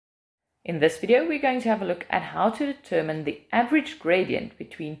In this video, we're going to have a look at how to determine the average gradient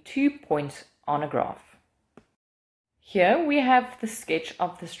between 2 points on a graph. Here we have the sketch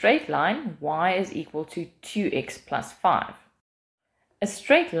of the straight line y is equal to 2x plus 5. A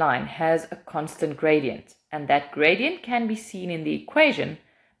straight line has a constant gradient, and that gradient can be seen in the equation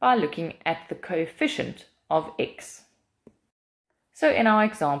by looking at the coefficient of x. So in our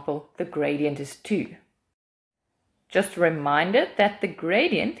example, the gradient is 2. Just a reminder that the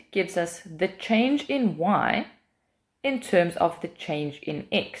gradient gives us the change in y in terms of the change in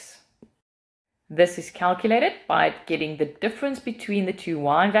x. This is calculated by getting the difference between the two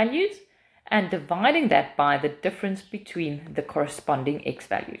y values and dividing that by the difference between the corresponding x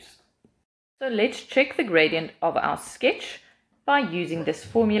values. So let's check the gradient of our sketch by using this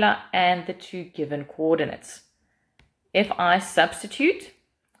formula and the two given coordinates. If I substitute,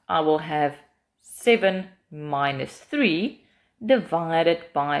 I will have 7 minus 3 divided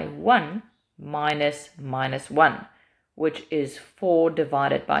by 1 minus 1, which is 4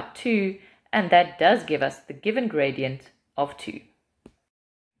 divided by 2, and that does give us the given gradient of 2.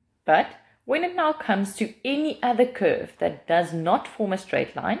 But when it now comes to any other curve that does not form a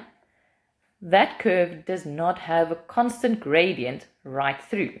straight line, that curve does not have a constant gradient right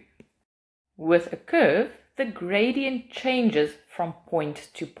through. With a curve, the gradient changes from point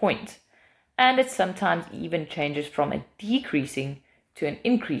to point, and it sometimes even changes from a decreasing to an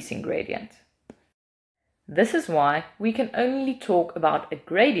increasing gradient. This is why we can only talk about a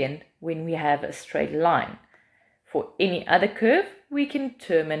gradient when we have a straight line. For any other curve, we can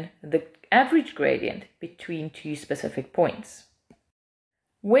determine the average gradient between two specific points.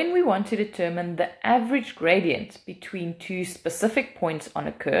 When we want to determine the average gradient between two specific points on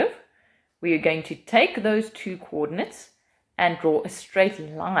a curve, we are going to take those two coordinates and draw a straight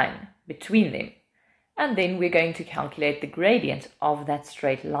line between them, and then we're going to calculate the gradient of that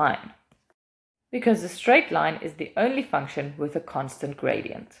straight line, because the straight line is the only function with a constant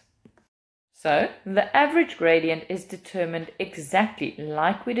gradient. So the average gradient is determined exactly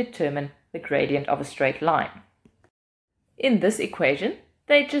like we determine the gradient of a straight line. In this equation,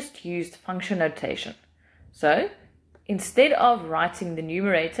 they just used function notation. So instead of writing the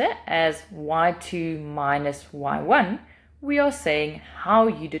numerator as y2 minus y1, we are saying how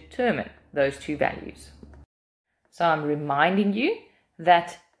you determine those two values. So I'm reminding you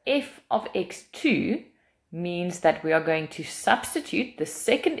that f of x2 means that we are going to substitute the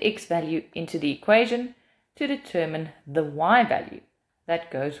second x value into the equation to determine the y value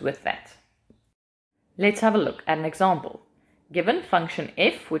that goes with that. Let's have a look at an example. Given function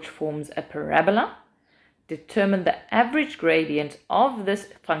f, which forms a parabola, determine the average gradient of this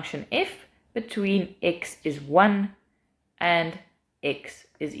function f between x is 1 and x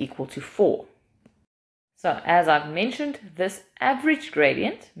is equal to 4. So as I've mentioned, this average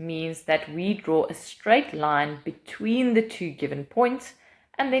gradient means that we draw a straight line between the two given points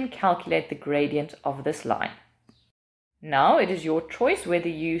and then calculate the gradient of this line. Now it is your choice whether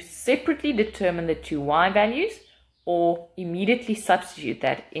you separately determine the two y values or immediately substitute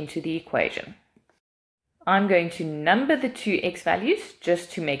that into the equation. I'm going to number the two x values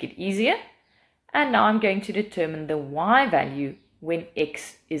just to make it easier, and now I'm going to determine the y value when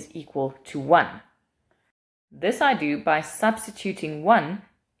x is equal to 1. This I do by substituting 1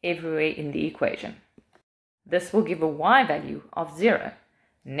 everywhere in the equation. This will give a y value of 0.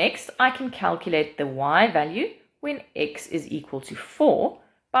 Next, I can calculate the y value when x is equal to 4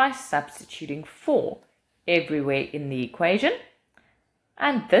 by substituting 4 everywhere in the equation,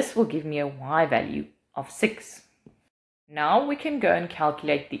 and this will give me a y value of 6. Now we can go and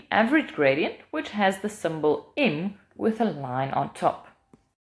calculate the average gradient, which has the symbol m with a line on top.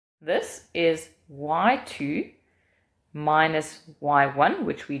 This is y2 minus y1,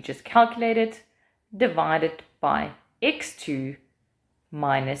 which we just calculated, divided by x2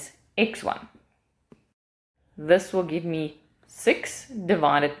 minus x1. This will give me 6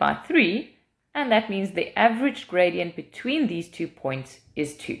 divided by 3, and that means the average gradient between these 2 points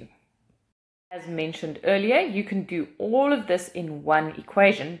is 2. As mentioned earlier, you can do all of this in one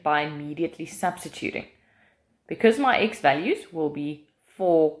equation by immediately substituting. Because my x values will be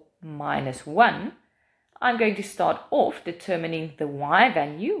 4 minus 1, I'm going to start off determining the y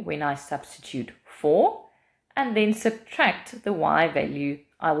value when I substitute 4, and then subtract the y value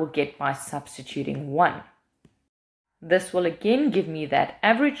I will get by substituting 1. This will again give me that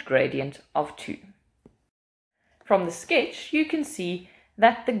average gradient of 2. From the sketch, you can see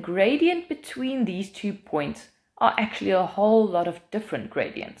that the gradient between these 2 points are actually a whole lot of different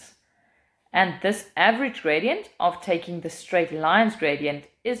gradients. And this average gradient of taking the straight line's gradient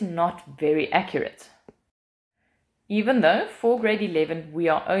is not very accurate. Even though for grade 11 we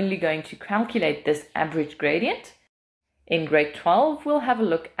are only going to calculate this average gradient, in grade 12 we'll have a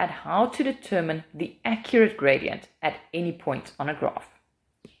look at how to determine the accurate gradient at any point on a graph.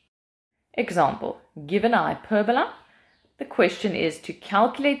 Example, given a hyperbola, the question is to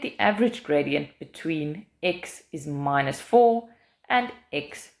calculate the average gradient between x is minus 4 and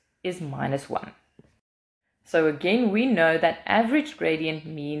x is minus 1. So again, we know that average gradient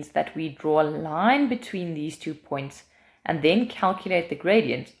means that we draw a line between these 2 points and then calculate the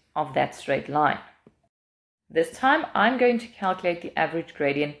gradient of that straight line. This time I'm going to calculate the average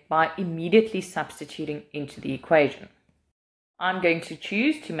gradient by immediately substituting into the equation. I'm going to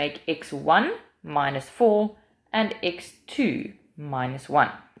choose to make x1 minus 4 and x2 minus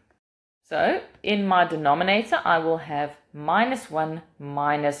 1. So in my denominator I will have minus 1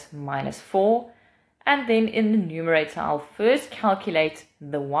 minus minus 4, and then in the numerator I'll first calculate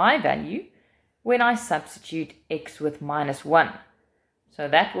the y value when I substitute x with minus 1. So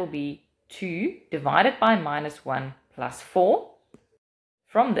that will be 2 divided by minus 1 plus 4.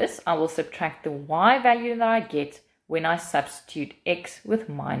 From this I will subtract the y value that I get when I substitute x with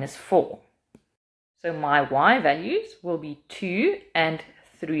minus 4. So my y values will be 2 and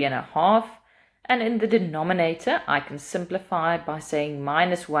 3.5, and in the denominator I can simplify by saying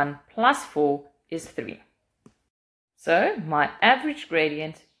minus 1 plus 4 is 3. So my average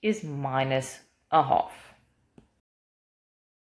gradient is minus a half.